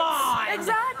 Right. Come on.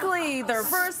 Exactly. They're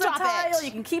versatile.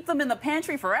 You can keep them in the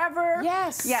pantry forever.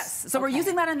 Yes. Yes. So we're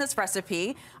using that in this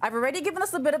recipe. I've already given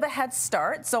us a bit of a head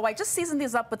start. So I just seasoned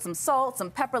these up with some salt, some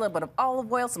pepper, a little bit of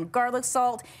olive oil, some garlic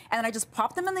salt, and then I just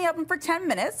pop them in the oven for 10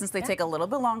 minutes since they take a little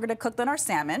bit longer to cook than our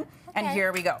salmon. And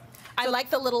here we go. I like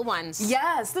the little ones.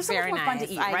 Yes, they're so much more fun to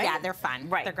eat, right? Yeah, they're fun.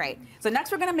 Right. They're great. So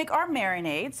next we're going to make our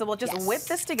marinade. So we'll just whip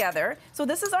this together. So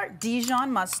this is our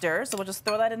Dijon mustard. So we'll just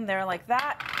throw that in there like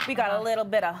that. We got a little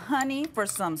bit of honey for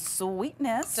some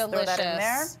sweetness. Delicious. Throw that in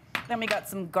there. Then we got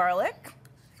some garlic.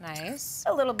 Nice.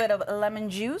 A little bit of lemon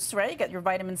juice, right? You got your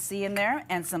vitamin C in there,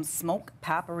 and some smoked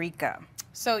paprika.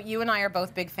 So you and I are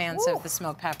both big fans of the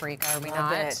smoked paprika, are we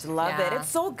not? Love it. It's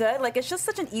so good. Like, it's just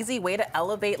such an easy way to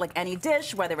elevate like any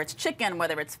dish, whether it's chicken,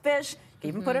 whether it's fish. You can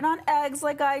even put it on eggs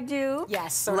like I do.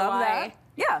 Yes, so love do that. I.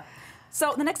 Yeah.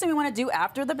 So the next thing we want to do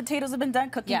after the potatoes have been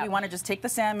done cooking, we want to just take the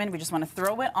salmon, we just want to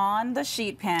throw it on the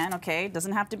sheet pan, okay? It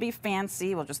doesn't have to be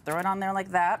fancy. We'll just throw it on there like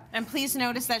that. And please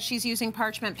notice that she's using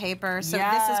parchment paper, so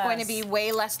this is going to be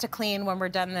way less to clean when we're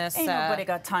done this. Ain't nobody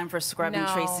got time for scrubbing,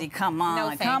 no. Tracy. Come on. No,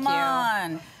 thank come you.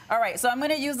 on. All right, so I'm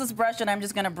going to use this brush, and I'm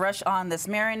just going to brush on this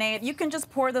marinade. You can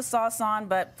just pour the sauce on,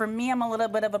 but for me, I'm a little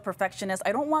bit of a perfectionist.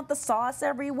 I don't want the sauce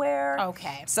everywhere.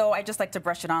 Okay. So I just like to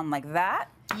brush it on like that.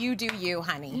 You do you,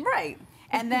 honey. Right.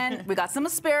 And then we got some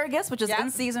asparagus, which is in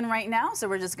season right now. So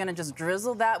we're just going to just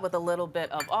drizzle that with a little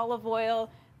bit of olive oil.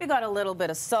 We got a little bit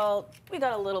of salt. We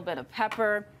got a little bit of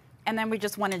pepper. And then we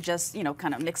just want to just, you know,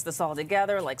 kind of mix this all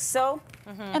together like so.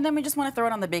 And then we just want to throw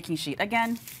it on the baking sheet.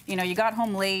 Again, you know, you got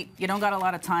home late, you don't got a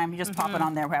lot of time, you just pop it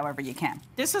on there however you can.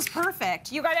 This is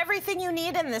perfect. You got everything you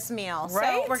need in this meal.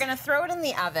 Right? So we're going to throw it in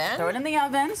the oven. Throw it in the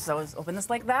oven. So let's open this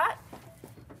like that.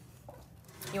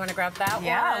 You want to grab that one?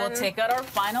 Yeah, we'll take out our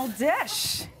final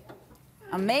dish.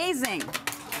 Amazing.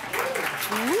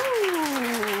 Ooh,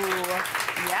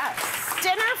 yes.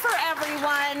 Dinner for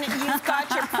everyone. You've got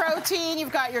your protein,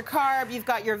 you've got your carb, you've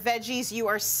got your veggies, you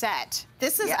are set.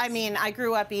 This is, I mean, I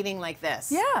grew up eating like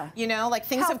this. Yeah. You know, like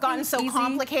things have gotten so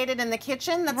complicated in the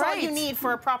kitchen. That's all you need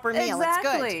for a proper meal.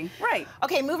 Exactly. It's good. Right.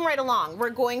 Okay, moving right along.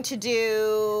 We're going to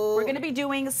do... We're going to be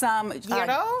doing some...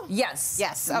 Gyro? Yes.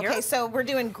 Yes. Okay, so we're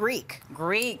doing Greek.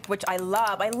 Greek, which I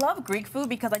love. I love Greek food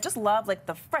because I just love like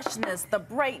the freshness, the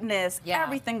brightness,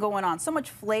 everything going on. So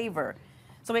much flavor.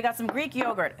 So we got some Greek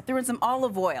yogurt, threw in some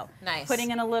olive oil. Nice. Putting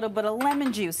in a little bit of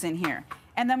lemon juice in here.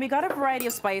 And then we got a variety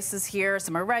of spices here,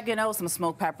 some oregano, some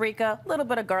smoked paprika, a little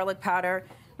bit of garlic powder.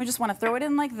 We just want to throw it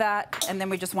in like that, and then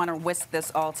we just want to whisk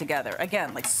this all together.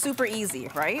 Again, like super easy,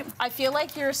 right? I feel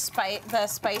like the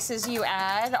spices you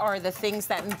add are the things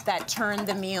that turn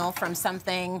the meal from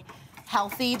something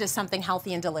healthy to something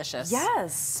healthy and delicious.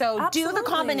 Yes. So do the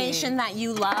combination that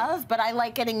you love, but I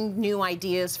like getting new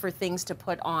ideas for things to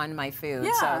put on my food.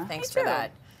 Yeah, so thanks for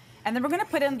that. And then we're going to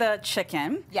put in the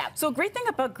chicken. Yeah. So a great thing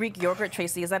about Greek yogurt,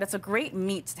 Tracy, is that it's a great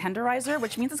meat tenderizer,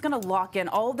 which means it's going to lock in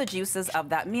all the juices of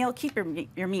that meal, keep your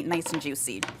meat nice and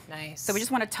juicy. Nice. So we just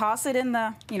want to toss it in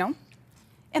the, you know,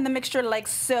 in the mixture like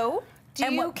so. Do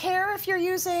you care if you're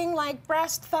using like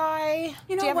breast, thigh?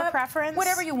 You know, do you have a preference?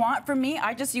 Whatever you want. For me,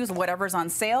 I just use whatever's on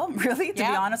sale, really, to be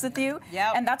honest with you.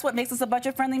 And that's what makes this a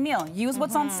budget-friendly meal. Use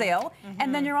what's on sale,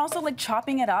 and then you're also like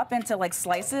chopping it up into like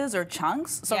slices or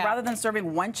chunks. So rather than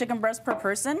serving one chicken breast per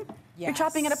person, you're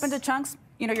chopping it up into chunks.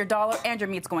 You know, your dollar and your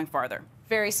meat's going farther.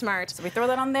 Very smart. So we throw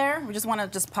that on there. We just want to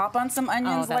just pop on some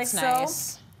onions like so.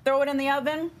 Throw it in the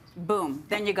oven. Boom.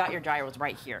 Then you got your gyros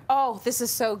right here. Oh, this is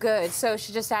so good. So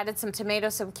she just added some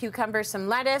tomatoes, some cucumbers, some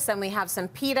lettuce, and we have some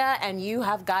pita, and you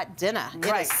have got dinner. It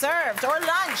is served, or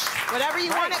lunch, whatever you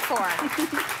want it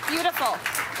for. Beautiful.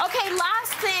 Okay,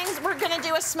 last things, we're gonna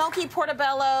do a smoky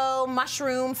portobello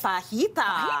mushroom fajita.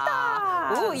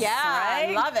 Oh yeah,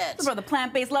 I love it. For the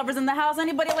plant-based lovers in the house,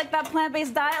 anybody like that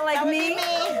plant-based diet like me?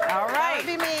 That would be me. All right. That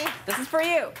would be me. This is for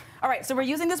you. All right, so we're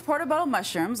using this portobello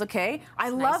mushrooms, okay? I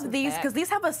love these because these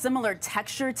have a similar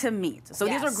texture to meat. So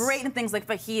these are great in things like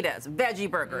fajitas, veggie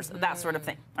burgers, that sort of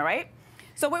thing, all right?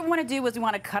 So what we want to do is we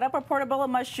want to cut up our portobello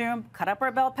mushroom, cut up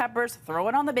our bell peppers, throw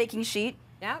it on the baking sheet,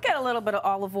 get a little bit of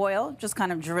olive oil, just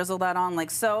kind of drizzle that on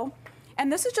like so.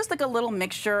 And this is just like a little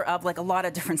mixture of like a lot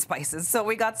of different spices. So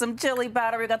we got some chili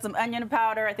powder, we got some onion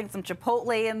powder, I think some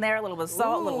chipotle in there, a little bit of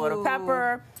salt, a little bit of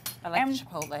pepper. I like the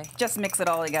chipotle. Just mix it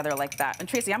all together like that. And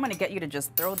Tracy, I'm gonna get you to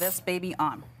just throw this baby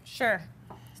on. Sure.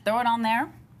 Just throw it on there.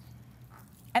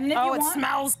 And then if you want, it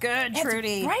smells good,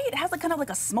 Trudy. Right, it has like kind of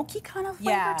like a smoky kind of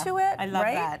flavor to it. I love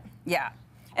that. Yeah.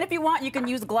 And if you want, you can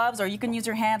use gloves or you can use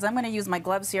your hands. I'm going to use my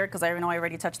gloves here because I know I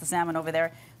already touched the salmon over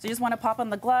there. So you just want to pop on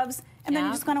the gloves, and then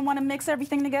you just kind of want to mix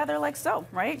everything together like so,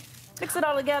 right? Mix it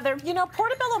all together. You know,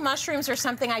 portobello mushrooms are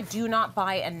something I do not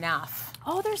buy enough.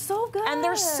 Oh, they're so good. And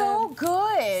they're so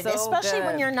good, So especially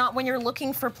good. when you're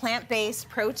looking for plant-based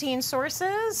protein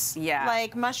sources. Yeah.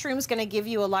 Like mushroom's going to give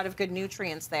you a lot of good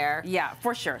nutrients there. Yeah,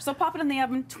 for sure. So pop it in the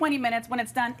oven, 20 minutes. When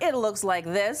it's done, it looks like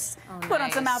this. Put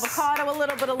on some avocado, a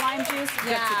little bit of lime juice,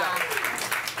 good to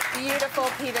go. Beautiful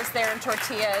pitas there and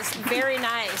tortillas. Very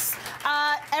nice.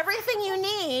 Everything you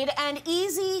need and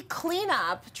easy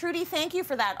cleanup. Trudy, thank you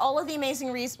for that. All of the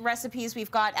amazing recipes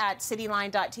we've got at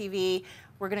cityline.tv.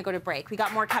 We're going to go to break. We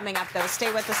got more coming up, though.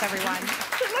 Stay with us, everyone.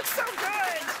 It looks so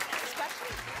good.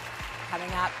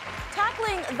 Coming up,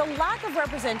 tackling the lack of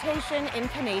representation in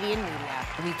Canadian media.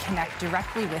 We connect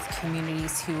directly with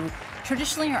communities who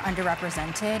traditionally are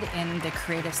underrepresented in the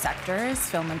creative sectors,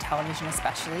 film and television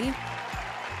especially.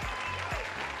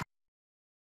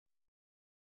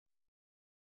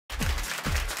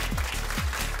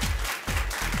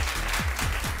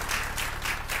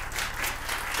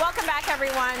 Welcome back,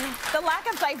 everyone. The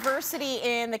lack of diversity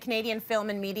in the Canadian film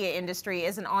and media industry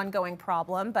is an ongoing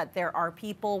problem, but there are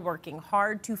people working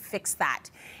hard to fix that.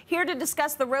 Here to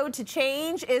discuss the road to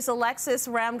change is Alexis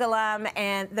Ramgalam,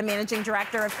 and the managing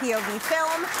director of POV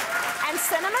Film, and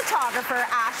cinematographer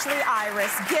Ashley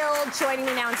Iris Guild, joining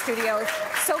me now in studio.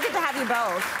 So good to have you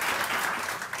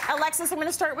both. Alexis, I'm going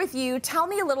to start with you. Tell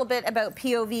me a little bit about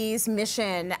POV's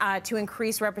mission to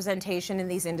increase representation in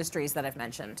these industries that I've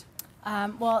mentioned.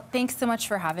 Well, thanks so much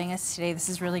for having us today. This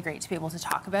is really great to be able to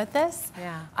talk about this.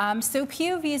 Yeah. So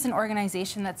POV is an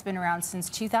organization that's been around since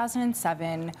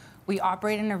 2007. We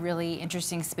operate in a really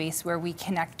interesting space where we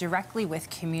connect directly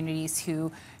with communities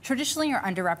who traditionally are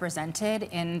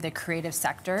underrepresented in the creative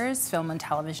sectors, film and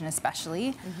television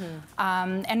especially.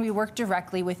 And we work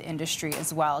directly with industry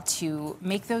as well to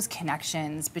make those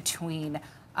connections between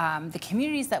the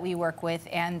communities that we work with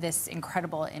and this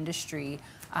incredible industry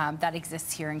that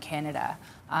exists here in Canada.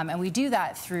 And we do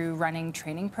that through running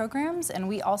training programs, and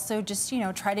we also just,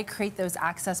 try to create those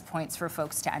access points for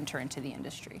folks to enter into the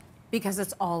industry. Because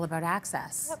it's all about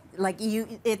access. Like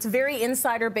it's very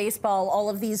insider baseball, all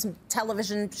of these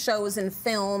television shows and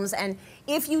films, and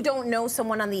if you don't know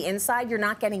someone on the inside, you're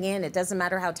not getting in. It doesn't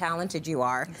matter how talented you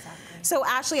are. Exactly. So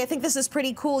Ashley, I think this is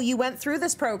pretty cool. You went through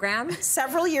this program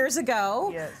several years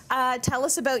ago. Yes. Tell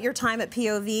us about your time at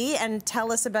POV and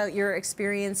tell us about your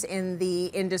experience in the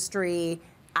industry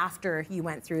after you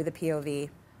went through the POV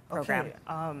program.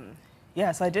 Okay.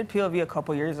 Yes, I did POV a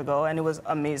couple years ago, and it was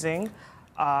amazing.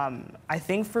 I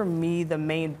think for me, the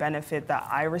main benefit that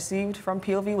I received from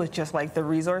POV was just like the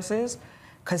resources.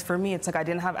 Because for me, it's like I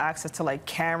didn't have access to like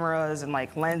cameras and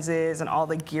like lenses and all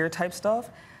the gear type stuff.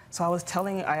 So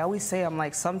I always say, I'm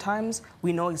like, sometimes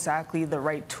we know exactly the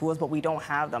right tools, but we don't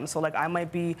have them. So like I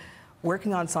might be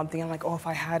working on something, I'm like, oh, if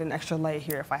I had an extra light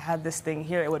here, if I had this thing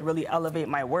here, it would really elevate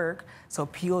my work. So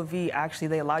POV, actually,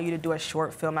 they allow you to do a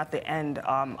short film at the end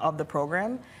of the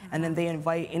program, and then they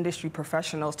invite industry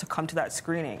professionals to come to that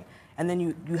screening. And then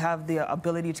you have the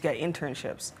ability to get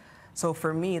internships. So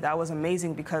for me, that was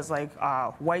amazing because like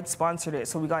White sponsored it.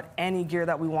 So we got any gear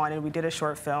that we wanted. We did a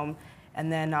short film. And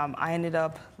then I ended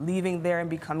up leaving there and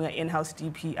becoming an in-house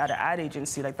DP at an ad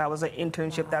agency. Like that was an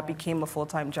internship that became a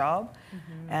full-time job.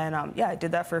 And yeah, I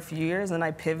did that for a few years. And then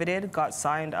I pivoted, got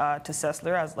signed to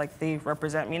Sessler as like they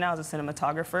represent me now as a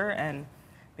cinematographer, and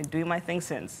been doing my thing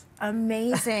since.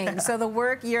 Amazing. So the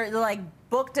work, you're like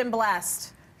booked and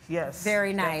blessed. Yes.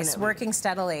 Very nice. Definitely. Working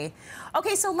steadily.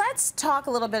 Okay, so let's talk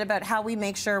a little bit about how we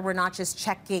make sure we're not just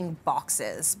checking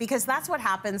boxes, because that's what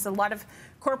happens. A lot of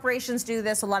corporations do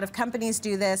this, a lot of companies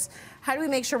do this. How do we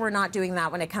make sure we're not doing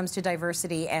that when it comes to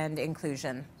diversity and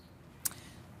inclusion?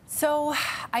 So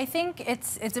I think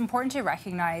it's important to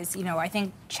recognize, I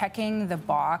think checking the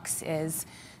box is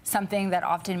something that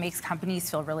often makes companies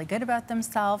feel really good about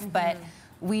themselves, but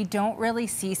we don't really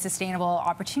see sustainable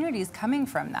opportunities coming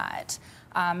from that.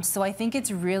 So I think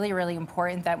it's really, really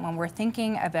important that when we're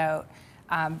thinking about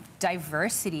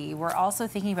diversity, we're also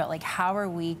thinking about like how are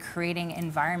we creating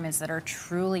environments that are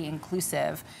truly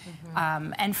inclusive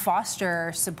and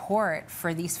foster support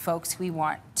for these folks who we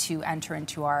want to enter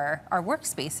into our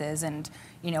workspaces and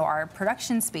our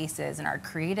production spaces and our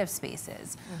creative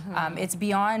spaces. It's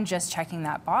beyond just checking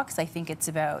that box. I think it's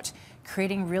about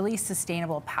creating really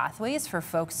sustainable pathways for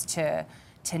folks to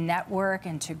network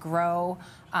and to grow,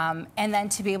 and then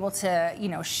to be able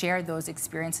to, share those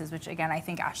experiences, which again, I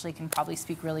think Ashley can probably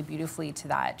speak really beautifully to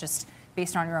that, just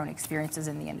based on your own experiences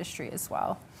in the industry as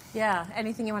well. Yeah,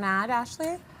 anything you want to add,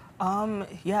 Ashley?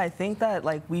 Yeah, I think that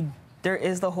there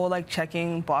is the whole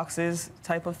checking boxes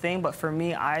type of thing, but for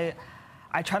me, I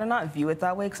try to not view it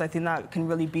that way because I think that can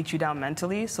really beat you down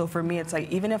mentally. So for me, it's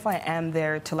even if I am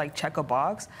there to check a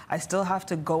box, I still have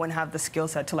to go and have the skill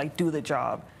set to do the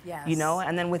job. Yes.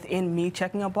 And then within me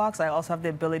checking a box, I also have the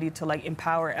ability to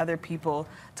empower other people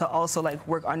to also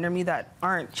work under me that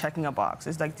aren't checking a box.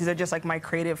 It's these are just my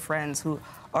creative friends who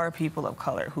are people of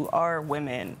color, who are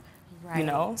women. Right.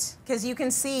 Because you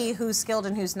can see who's skilled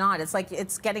and who's not. It's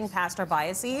it's getting past our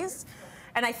biases.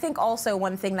 And I think also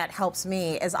one thing that helps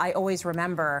me is I always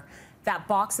remember that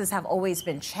boxes have always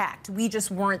been checked. We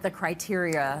just weren't the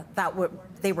criteria that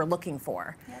they were looking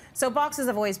for. Yep. So boxes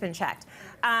have always been checked.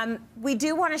 We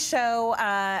do want to show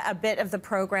a bit of the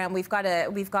program. We've got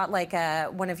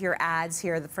one of your ads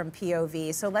here from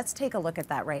POV. So let's take a look at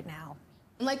that right now.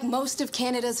 Like most of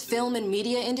Canada's film and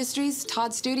media industries,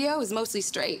 Todd Studio is mostly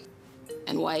straight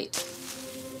and white.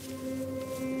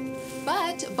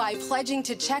 But by pledging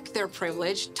to check their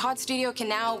privilege, Todd Studio can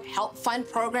now help fund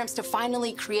programs to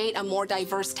finally create a more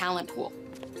diverse talent pool.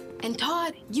 And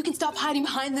Todd, you can stop hiding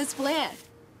behind this plan.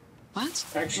 What?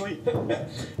 Actually,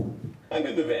 I'm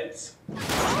in the vents.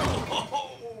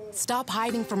 Stop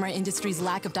hiding from our industry's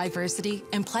lack of diversity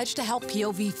and pledge to help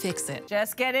POV fix it.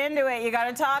 Just get into it. You got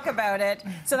to talk about it.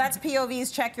 So that's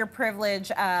POV's Check Your Privilege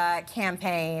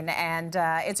campaign, and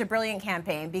it's a brilliant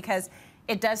campaign because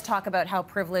it does talk about how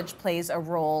privilege plays a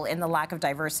role in the lack of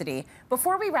diversity.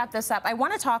 Before we wrap this up, I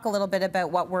want to talk a little bit about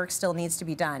what work still needs to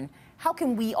be done. How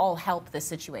can we all help this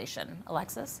situation?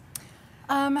 Alexis?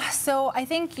 So I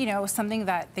think, something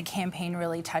that the campaign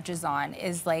really touches on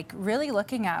is really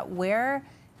looking at where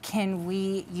can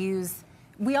we use,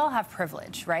 we all have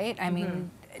privilege, right? I mean,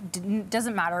 it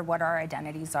doesn't matter what our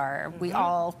identities are.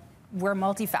 We're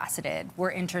multifaceted,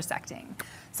 we're intersecting.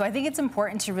 So I think it's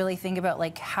important to really think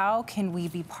about how can we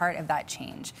be part of that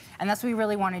change? And that's what we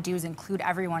really want to do, is include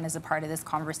everyone as a part of this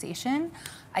conversation.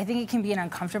 I think it can be an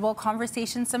uncomfortable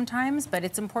conversation sometimes, but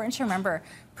it's important to remember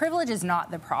privilege is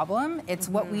not the problem, it's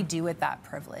what we do with that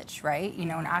privilege, right?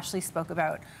 And Ashley spoke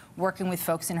about working with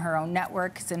folks in her own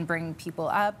networks and bringing people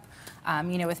up.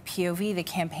 With POV, the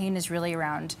campaign is really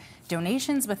around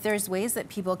donations, but there's ways that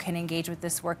people can engage with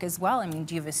this work as well. I mean,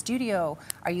 do you have a studio?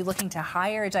 Are you looking to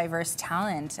hire diverse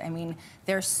talent? I mean,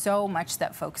 there's so much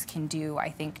that folks can do, I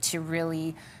think, to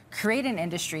really create an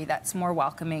industry that's more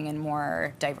welcoming and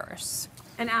more diverse.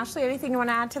 And Ashley, anything you want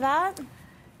to add to that?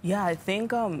 Yeah, I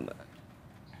think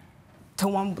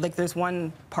there's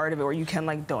one part of it where you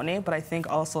can donate, but I think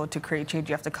also to create change,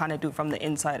 you have to kind of do it from the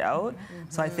inside out.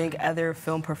 So I think other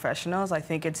film professionals, I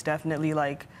think it's definitely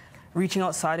reaching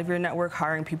outside of your network,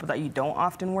 hiring people that you don't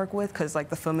often work with, because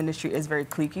the film industry is very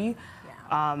cliquey.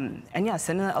 And yeah,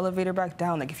 sending the elevator back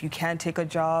down. If you can't take a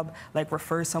job,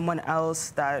 refer someone else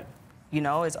that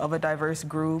is of a diverse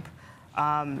group.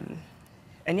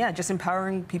 And yeah, just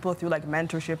empowering people through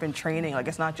mentorship and training.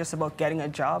 It's not just about getting a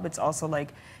job, it's also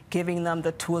giving them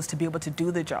the tools to be able to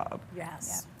do the job.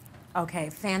 Yes. Yep. Okay,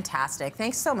 fantastic.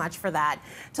 Thanks so much for that.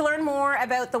 To learn more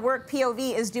about the work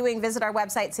POV is doing, visit our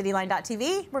website,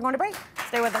 cityline.tv. We're going to break.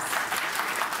 Stay with us.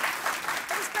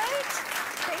 That was great.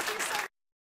 Thank you so much.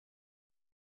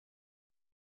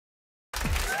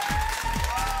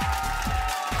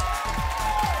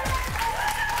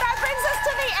 That brings us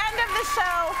to the end of the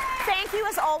show. Thank you,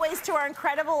 as always, to our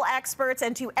incredible experts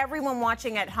and to everyone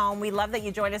watching at home. We love that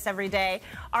you join us every day.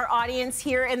 Our audience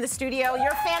here in the studio,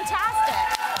 you're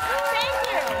fantastic.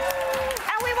 Thank you.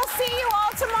 And we will see you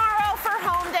all tomorrow for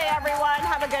Home Day, everyone.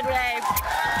 Have a good day.